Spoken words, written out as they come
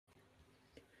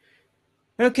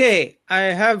Okay, I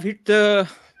have hit the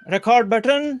record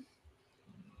button.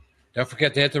 Don't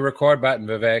forget to hit the record button,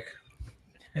 Vivek.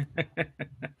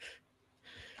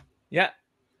 Yeah.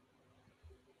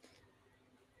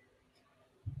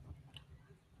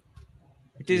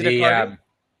 It is recording.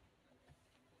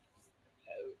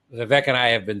 Vivek and I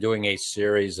have been doing a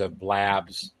series of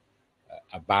blabs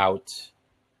about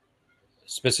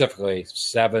specifically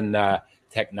 7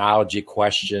 technology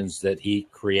questions that he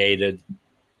created,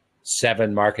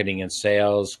 7 marketing and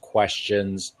sales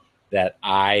questions that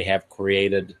I have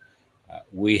created.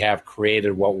 We have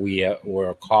created what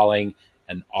we're calling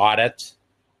an audit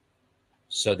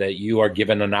so that you are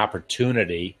given an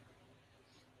opportunity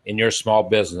in your small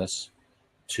business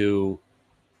to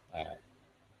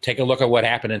take a look at what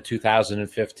happened in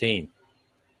 2015.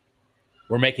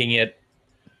 We're making it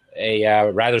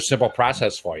a rather simple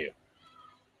process for you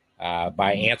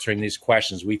by answering these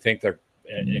questions. We think they're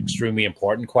extremely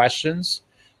important questions.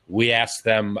 We ask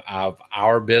them of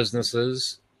our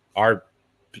businesses, our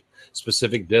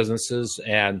specific businesses,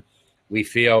 and we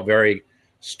feel very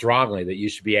strongly that you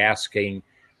should be asking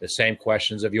the same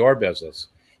questions of your business.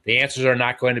 The answers are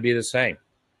not going to be the same.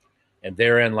 And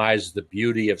therein lies the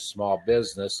beauty of small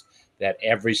business, that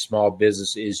every small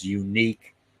business is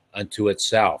unique unto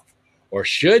itself, or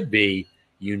should be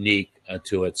unique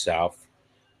unto itself.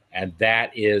 And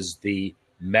that is the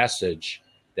message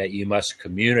that you must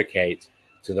communicate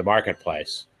to the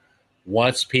marketplace.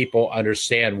 Once people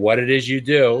understand what it is you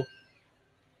do,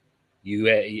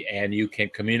 you can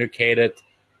communicate it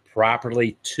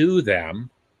properly to them,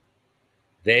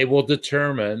 they will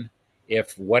determine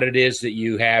if what it is that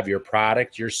you have, your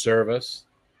product, your service,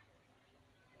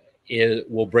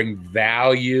 will bring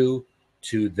value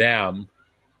to them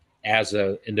as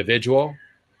an individual,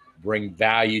 bring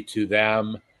value to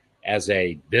them as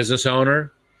a business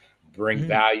owner, bring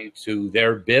value to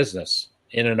their business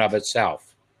in and of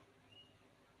itself.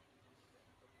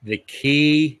 The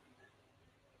key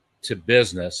to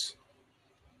business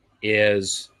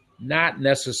is not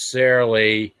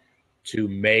necessarily to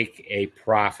make a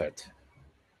profit.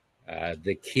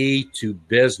 The key to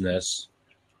business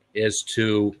is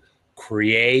to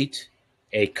create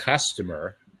a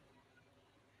customer,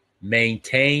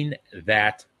 maintain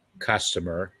that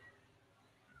customer,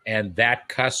 and that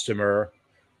customer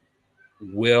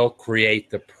will create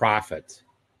the profit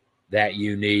that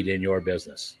you need in your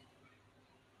business.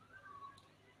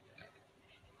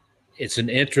 It's an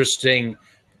interesting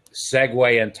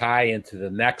segue and tie into the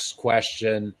next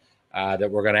question that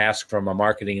we're going to ask from a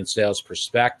marketing and sales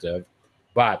perspective.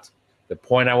 But the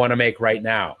point I want to make right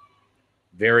now,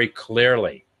 very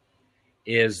clearly,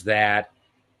 is that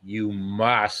you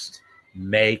must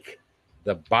make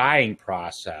the buying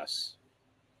process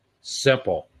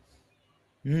simple.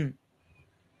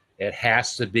 It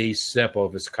has to be simple.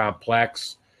 If it's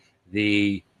complex,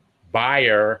 the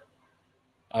buyer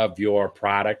of your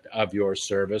product, of your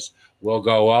service, will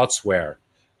go elsewhere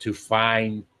to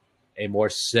find a more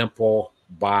simple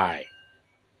buy.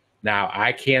 Now,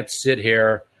 I can't sit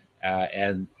here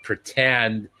and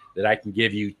pretend that I can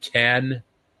give you 10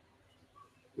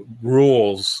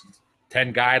 rules,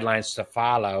 10 guidelines to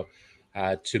follow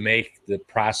to make the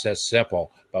process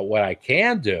simple. But what I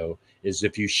can do is,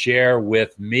 if you share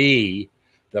with me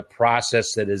the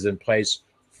process that is in place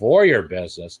for your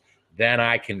business, then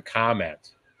I can comment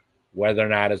whether or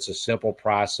not it's a simple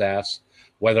process,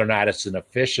 whether or not it's an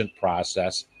efficient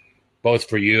process, both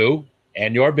for you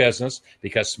and your business,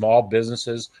 because small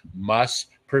businesses must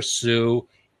pursue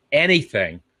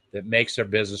anything that makes their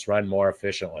business run more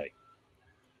efficiently.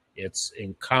 It's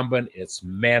incumbent, it's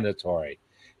mandatory,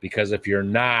 because if you're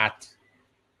not,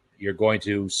 you're going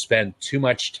to spend too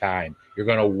much time. You're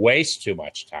going to waste too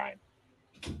much time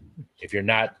if you're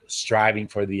not striving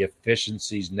for the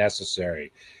efficiencies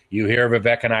necessary. You hear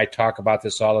Vivek and I talk about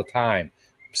this all the time,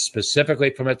 specifically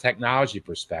from a technology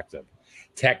perspective.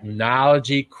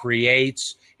 Technology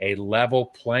creates a level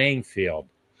playing field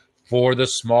for the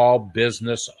small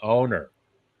business owner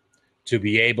to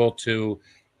be able to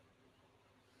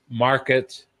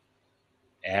market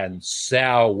and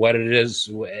sell what it is,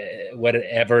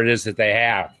 whatever it is that they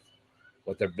have,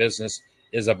 what their business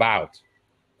is about.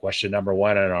 Question number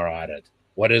 1 in our audit: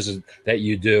 what is it that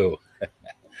you do?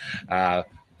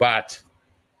 But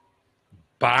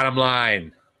bottom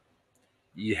line,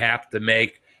 you have to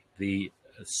make the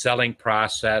selling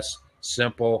process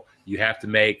simple. You have to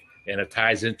make, and it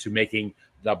ties into making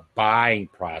the buying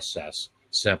process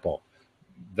simple.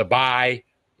 The buy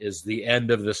is the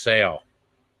end of the sale.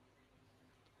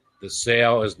 The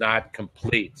sale is not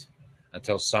complete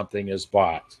until something is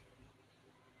bought.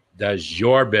 Does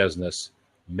your business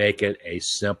make it a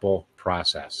simple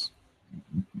process.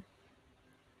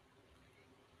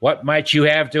 What might you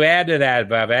have to add to that,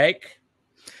 Vivek?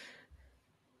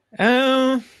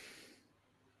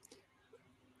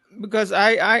 Because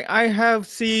I have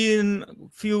seen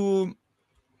few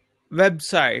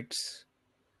websites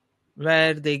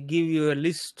where they give you a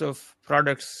list of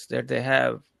products that they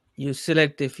have. You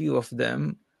select a few of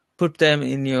them, put them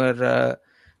in your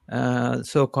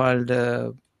so-called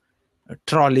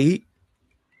trolley,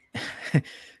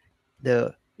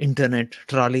 the internet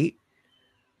trolley,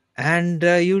 and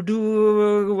you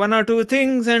do one or two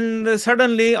things, and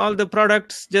suddenly all the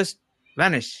products just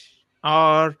vanish,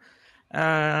 or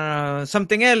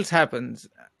something else happens.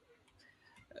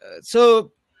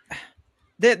 So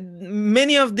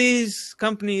many of these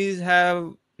companies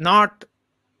have not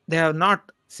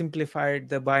simplified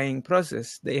the buying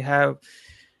process. They have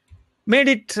made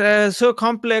it so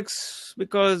complex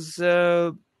because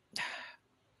I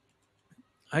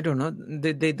don't know,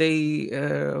 they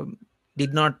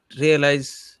did not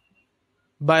realize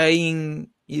buying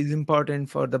is important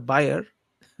for the buyer.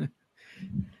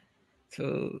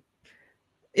 So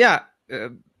yeah,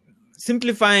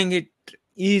 simplifying it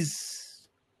is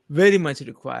very much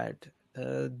required.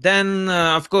 Then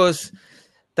of course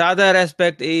the other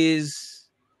aspect is,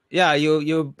 yeah,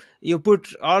 you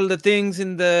put all the things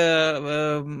in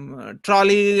the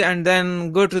trolley and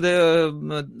then go to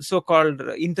the so-called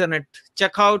internet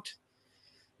checkout.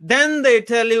 Then they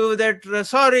tell you that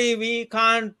sorry, we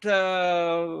can't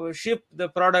ship the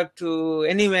product to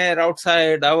anywhere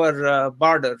outside our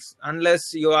borders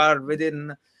unless you are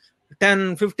within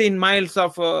 10-15 miles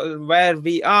of where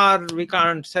we are. We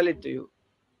can't sell it to you.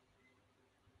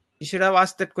 You should have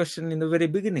asked that question in the very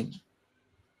beginning.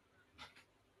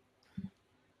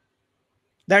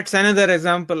 That's another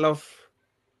example of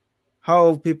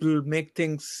how people make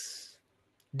things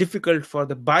difficult for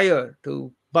the buyer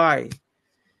to buy.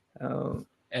 And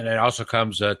it also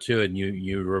comes to, and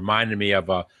you reminded me of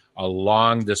a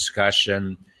long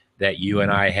discussion that you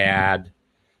and I had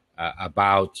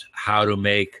about how to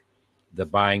make the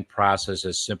buying process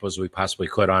as simple as we possibly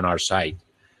could on our site.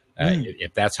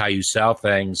 If that's how you sell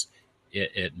things,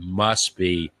 it must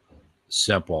be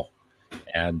simple.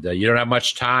 And you don't have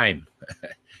much time.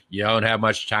 You don't have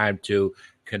much time to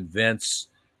convince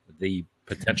the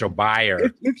potential buyer.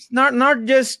 It's not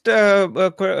just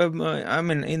I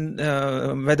mean, in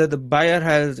whether the buyer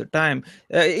has time.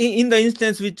 In the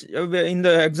instance which in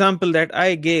the example that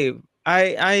I gave,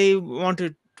 I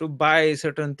wanted to buy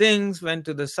certain things, went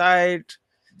to the site,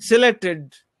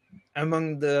 selected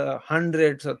among the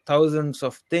hundreds or thousands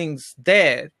of things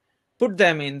there, put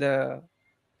them in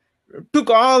took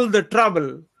all the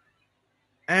trouble,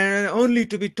 and only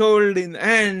to be told in the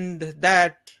end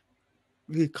that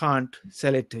we can't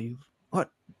sell it to you.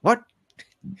 What?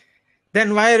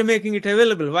 Then why are you making it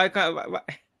available? Why?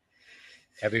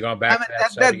 Have you gone back to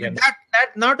that that, again?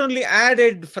 that not only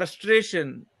added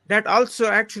frustration, that also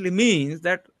actually means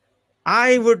that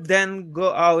I would then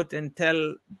go out and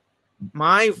tell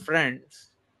my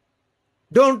friends,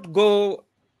 don't go.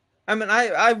 I mean,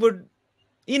 I would,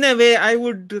 in a way, I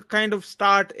would kind of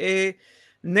start a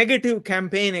negative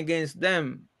campaign against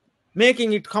them.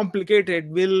 Making it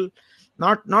complicated will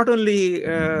not only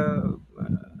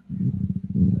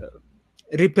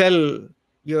repel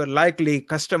your likely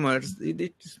customers,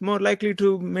 it's more likely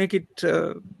to make it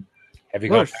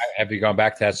worse. Have you gone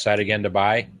back to that site again to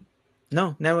buy?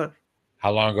 No, never.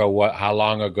 How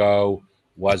long ago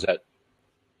was it?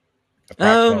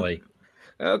 Approximately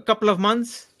a couple of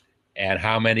months. And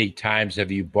how many times have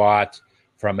you bought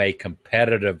from a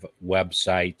competitive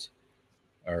website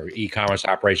or e-commerce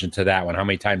operation to that one? How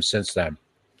many times since then?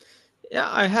 Yeah,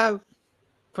 I have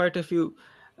quite a few.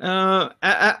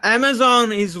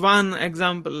 Amazon is one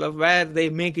example of where they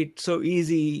make it so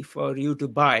easy for you to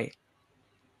buy.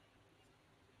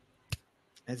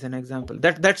 As an example,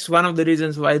 that's one of the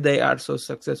reasons why they are so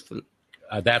successful.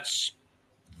 That's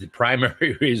the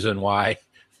primary reason why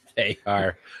they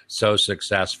are so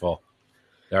successful.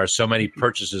 There are so many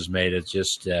purchases made. It's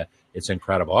just, it's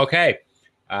incredible. Okay.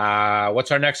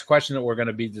 What's our next question that we're going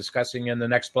to be discussing in the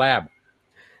next BLAB?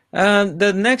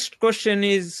 The next question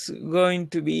is going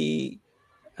to be,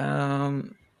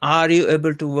 are you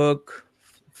able to work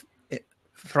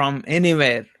from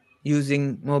anywhere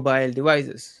using mobile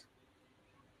devices?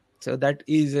 So that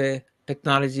is a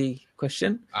technology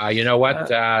question. You know what?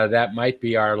 That might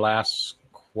be our last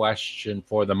question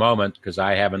for the moment, because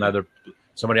I have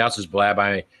somebody else's BLAB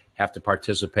I have to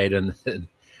participate in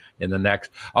the next.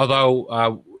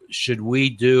 Although, should we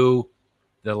do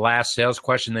the last sales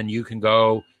question, then you can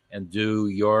go and do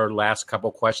your last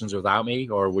couple questions without me,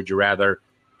 or would you rather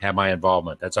have my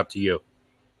involvement. That's up to you.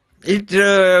 It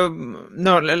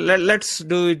no, let's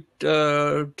do it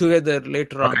together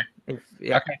later Okay. on.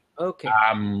 Yeah. Okay. Okay.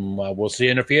 We'll see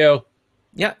you in a few.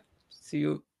 Yeah. See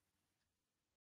you.